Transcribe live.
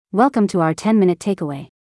Welcome to our 10-minute takeaway.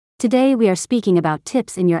 Today we are speaking about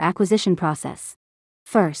tips in your acquisition process.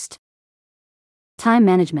 First, time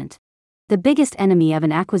management. The biggest enemy of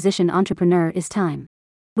an acquisition entrepreneur is time.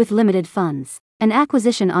 With limited funds, an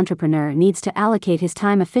acquisition entrepreneur needs to allocate his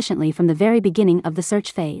time efficiently from the very beginning of the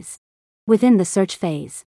search phase. Within the search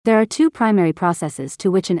phase, there are two primary processes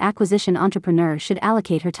to which an acquisition entrepreneur should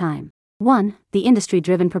allocate her time. 1. The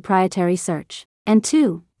industry-driven proprietary search, and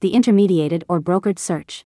 2. The intermediated or brokered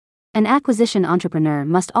search. An acquisition entrepreneur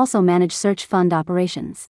must also manage search fund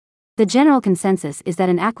operations. The general consensus is that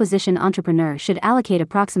an acquisition entrepreneur should allocate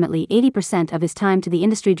approximately 80% of his time to the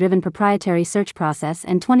industry-driven proprietary search process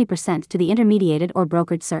and 20% to the intermediated or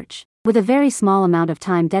brokered search, with a very small amount of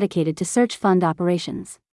time dedicated to search fund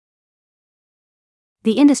operations.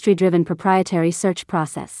 The industry-driven proprietary search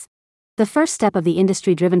process. The first step of the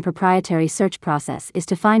industry-driven proprietary search process is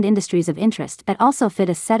to find industries of interest that also fit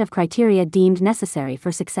a set of criteria deemed necessary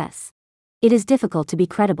for success. It is difficult to be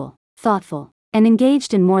credible, thoughtful, and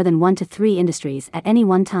engaged in more than 1 to 3 industries at any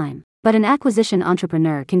one time, but an acquisition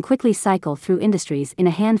entrepreneur can quickly cycle through industries in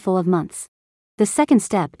a handful of months. The second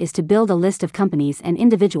step is to build a list of companies and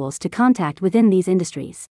individuals to contact within these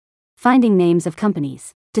industries. Finding names of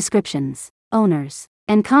companies, descriptions, owners,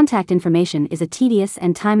 and contact information is a tedious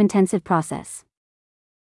and time-intensive process.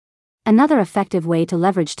 Another effective way to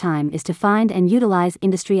leverage time is to find and utilize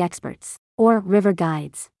industry experts, or river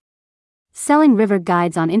guides. Selling river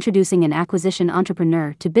guides on introducing an acquisition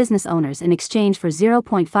entrepreneur to business owners in exchange for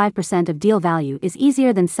 0.5% of deal value is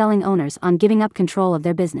easier than selling owners on giving up control of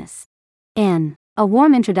their business. A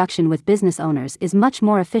warm introduction with business owners is much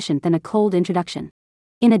more efficient than a cold introduction.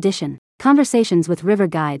 In addition, conversations with river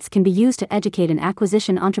guides can be used to educate an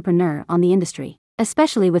acquisition entrepreneur on the industry,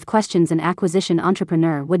 especially with questions an acquisition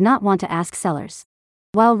entrepreneur would not want to ask sellers.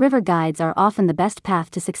 While river guides are often the best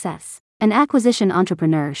path to success, an acquisition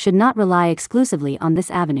entrepreneur should not rely exclusively on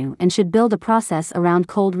this avenue and should build a process around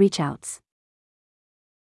cold reach-outs.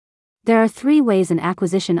 There are 3 ways an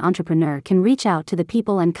acquisition entrepreneur can reach out to the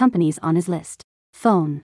people and companies on his list: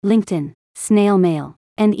 phone, LinkedIn, snail mail,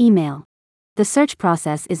 and email. The search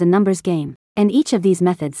process is a numbers game, and each of these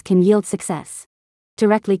methods can yield success.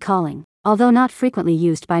 Directly calling, although not frequently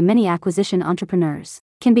used by many acquisition entrepreneurs,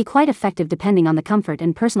 can be quite effective depending on the comfort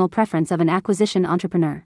and personal preference of an acquisition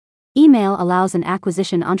entrepreneur. Email allows an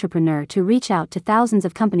acquisition entrepreneur to reach out to thousands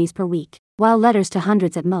of companies per week, while letters to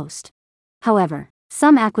hundreds at most. However,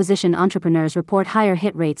 some acquisition entrepreneurs report higher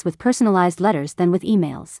hit rates with personalized letters than with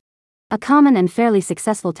emails. A common and fairly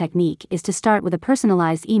successful technique is to start with a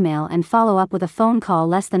personalized email and follow up with a phone call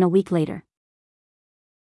less than a week later.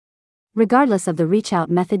 Regardless of the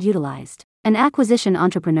reach-out method utilized, an acquisition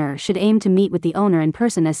entrepreneur should aim to meet with the owner in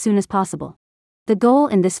person as soon as possible. The goal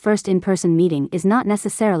in this first in-person meeting is not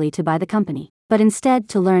necessarily to buy the company, but instead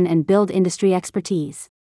to learn and build industry expertise.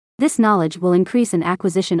 This knowledge will increase an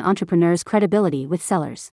acquisition entrepreneur's credibility with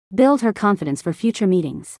sellers, build her confidence for future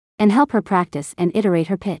meetings, and help her practice and iterate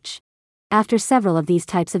her pitch. After several of these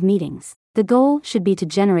types of meetings, the goal should be to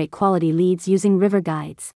generate quality leads using river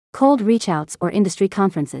guides, cold reach-outs, or industry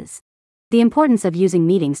conferences. The importance of using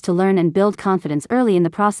meetings to learn and build confidence early in the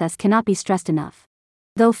process cannot be stressed enough.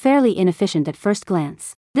 Though fairly inefficient at first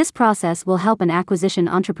glance, this process will help an acquisition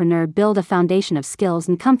entrepreneur build a foundation of skills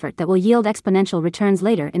and comfort that will yield exponential returns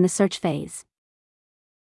later in the search phase.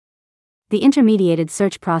 The intermediated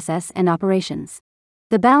search process and operations.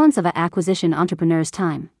 The balance of an acquisition entrepreneur's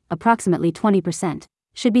time, approximately 20%,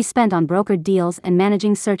 should be spent on brokered deals and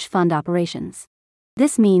managing search fund operations.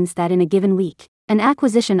 This means that in a given week, an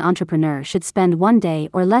acquisition entrepreneur should spend 1 day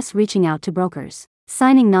or less reaching out to brokers,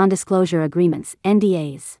 signing non-disclosure agreements,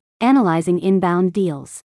 NDAs, analyzing inbound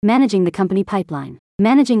deals, managing the company pipeline,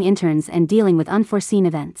 managing interns, and dealing with unforeseen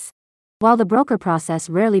events. While the broker process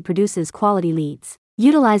rarely produces quality leads,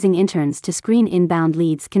 utilizing interns to screen inbound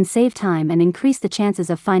leads can save time and increase the chances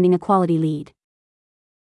of finding a quality lead.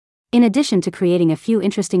 In addition to creating a few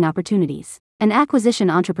interesting opportunities, an acquisition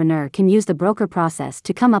entrepreneur can use the broker process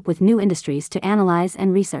to come up with new industries to analyze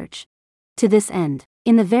and research. To this end,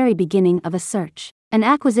 in the very beginning of a search, an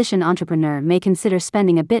acquisition entrepreneur may consider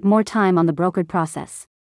spending a bit more time on the brokered process.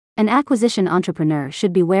 An acquisition entrepreneur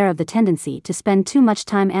should beware of the tendency to spend too much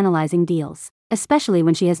time analyzing deals, especially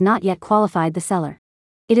when she has not yet qualified the seller.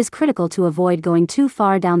 It is critical to avoid going too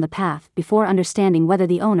far down the path before understanding whether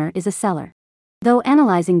the owner is a seller. Though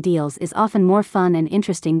analyzing deals is often more fun and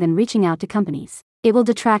interesting than reaching out to companies, it will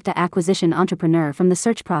detract an acquisition entrepreneur from the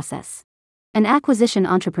search process. An acquisition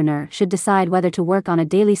entrepreneur should decide whether to work on a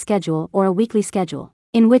daily schedule or a weekly schedule,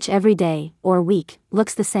 in which every day, or week,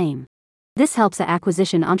 looks the same. This helps an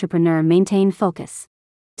acquisition entrepreneur maintain focus.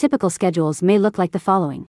 Typical schedules may look like the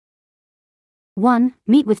following. 1.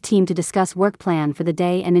 Meet with team to discuss work plan for the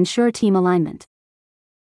day and ensure team alignment.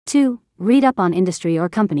 2. Read up on industry or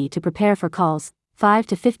company to prepare for calls, 5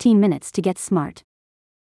 to 15 minutes to get smart.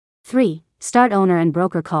 3. Start owner and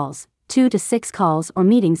broker calls, 2 to 6 calls or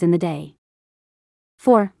meetings in the day.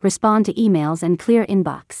 4. Respond to emails and clear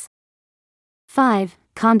inbox. 5.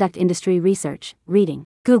 Conduct industry research, reading,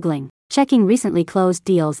 Googling, checking recently closed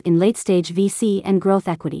deals in late-stage VC and growth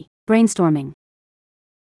equity, brainstorming.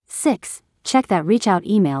 6. Check that reach-out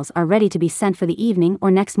emails are ready to be sent for the evening or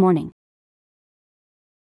next morning.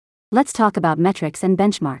 Let's talk about metrics and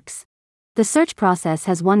benchmarks. The search process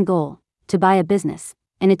has one goal: to buy a business,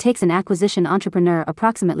 and it takes an acquisition entrepreneur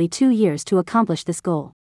approximately 2 years to accomplish this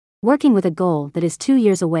goal. Working with a goal that is 2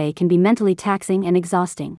 years away can be mentally taxing and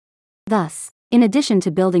exhausting. Thus, in addition to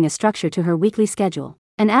building a structure to her weekly schedule,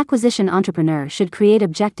 an acquisition entrepreneur should create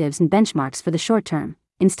objectives and benchmarks for the short term,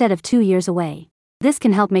 instead of 2 years away. This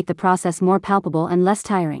can help make the process more palpable and less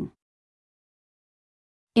tiring.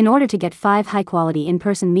 In order to get 5 high-quality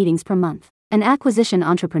in-person meetings per month, an acquisition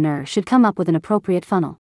entrepreneur should come up with an appropriate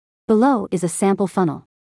funnel. Below is a sample funnel.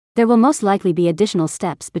 There will most likely be additional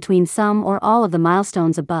steps between some or all of the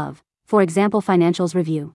milestones above, for example financials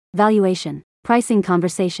review, valuation, pricing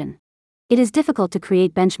conversation. It is difficult to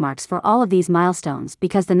create benchmarks for all of these milestones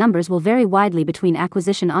because the numbers will vary widely between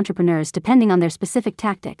acquisition entrepreneurs depending on their specific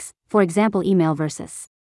tactics, for example email versus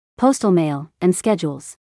postal mail, and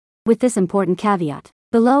schedules. With this important caveat,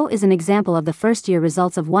 below is an example of the first-year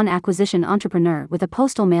results of one acquisition entrepreneur with a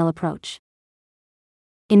postal mail approach.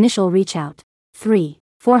 Initial reach out, 3,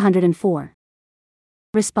 404.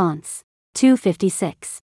 Response,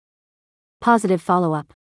 256. Positive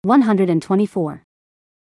follow-up, 124.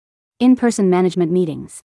 In-person management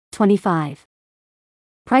meetings, 25.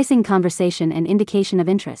 Pricing conversation and indication of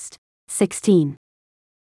interest, 16.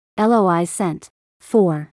 LOIs sent,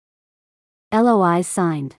 4. LOIs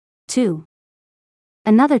signed, 2.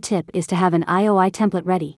 Another tip is to have an IOI template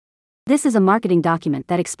ready. This is a marketing document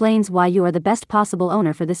that explains why you are the best possible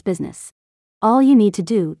owner for this business. All you need to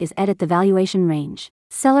do is edit the valuation range,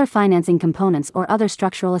 seller financing components or other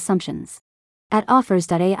structural assumptions. At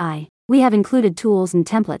Offers.ai, we have included tools and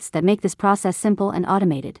templates that make this process simple and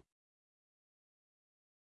automated.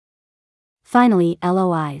 Finally,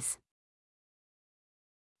 LOIs.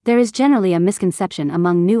 There is generally a misconception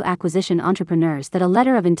among new acquisition entrepreneurs that a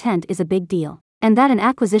letter of intent is a big deal, and that an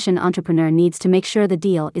acquisition entrepreneur needs to make sure the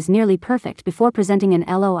deal is nearly perfect before presenting an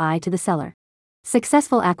LOI to the seller.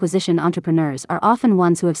 Successful acquisition entrepreneurs are often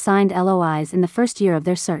ones who have signed LOIs in the first year of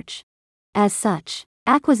their search. As such,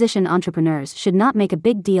 acquisition entrepreneurs should not make a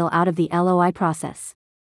big deal out of the LOI process.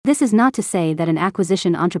 This is not to say that an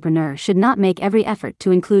acquisition entrepreneur should not make every effort to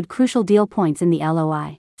include crucial deal points in the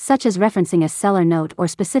LOI, such as referencing a seller note or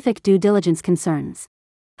specific due diligence concerns.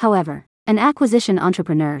 However, an acquisition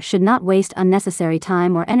entrepreneur should not waste unnecessary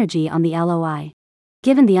time or energy on the LOI.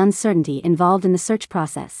 Given the uncertainty involved in the search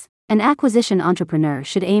process, an acquisition entrepreneur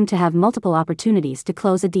should aim to have multiple opportunities to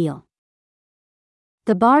close a deal.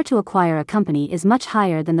 The bar to acquire a company is much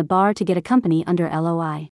higher than the bar to get a company under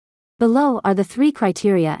LOI. Below are the 3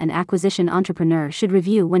 criteria an acquisition entrepreneur should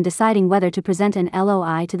review when deciding whether to present an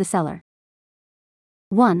LOI to the seller.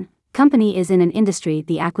 1. Company is in an industry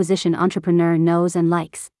the acquisition entrepreneur knows and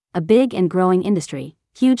likes, a big and growing industry,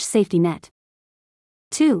 huge safety net.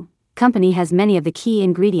 2. Company has many of the key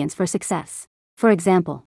ingredients for success. For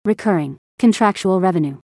example, recurring, contractual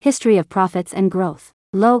revenue, history of profits and growth,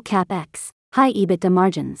 low CapEx, high EBITDA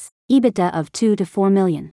margins, EBITDA of 2 to 4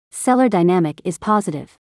 million. Seller dynamic is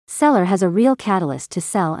positive. Seller has a real catalyst to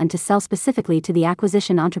sell and to sell specifically to the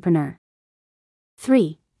acquisition entrepreneur.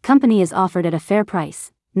 3. Company is offered at a fair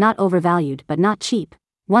price, not overvalued but not cheap.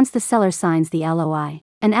 Once the seller signs the LOI,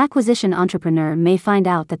 an acquisition entrepreneur may find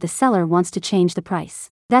out that the seller wants to change the price,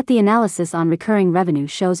 that the analysis on recurring revenue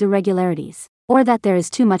shows irregularities, or that there is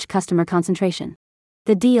too much customer concentration.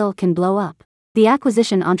 The deal can blow up. The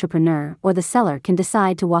acquisition entrepreneur or the seller can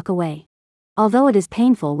decide to walk away. Although it is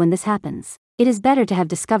painful when this happens, it is better to have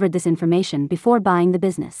discovered this information before buying the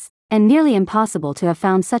business, and nearly impossible to have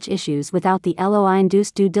found such issues without the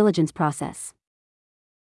LOI-induced due diligence process.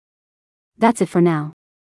 That's it for now.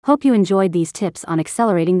 Hope you enjoyed these tips on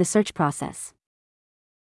accelerating the search process.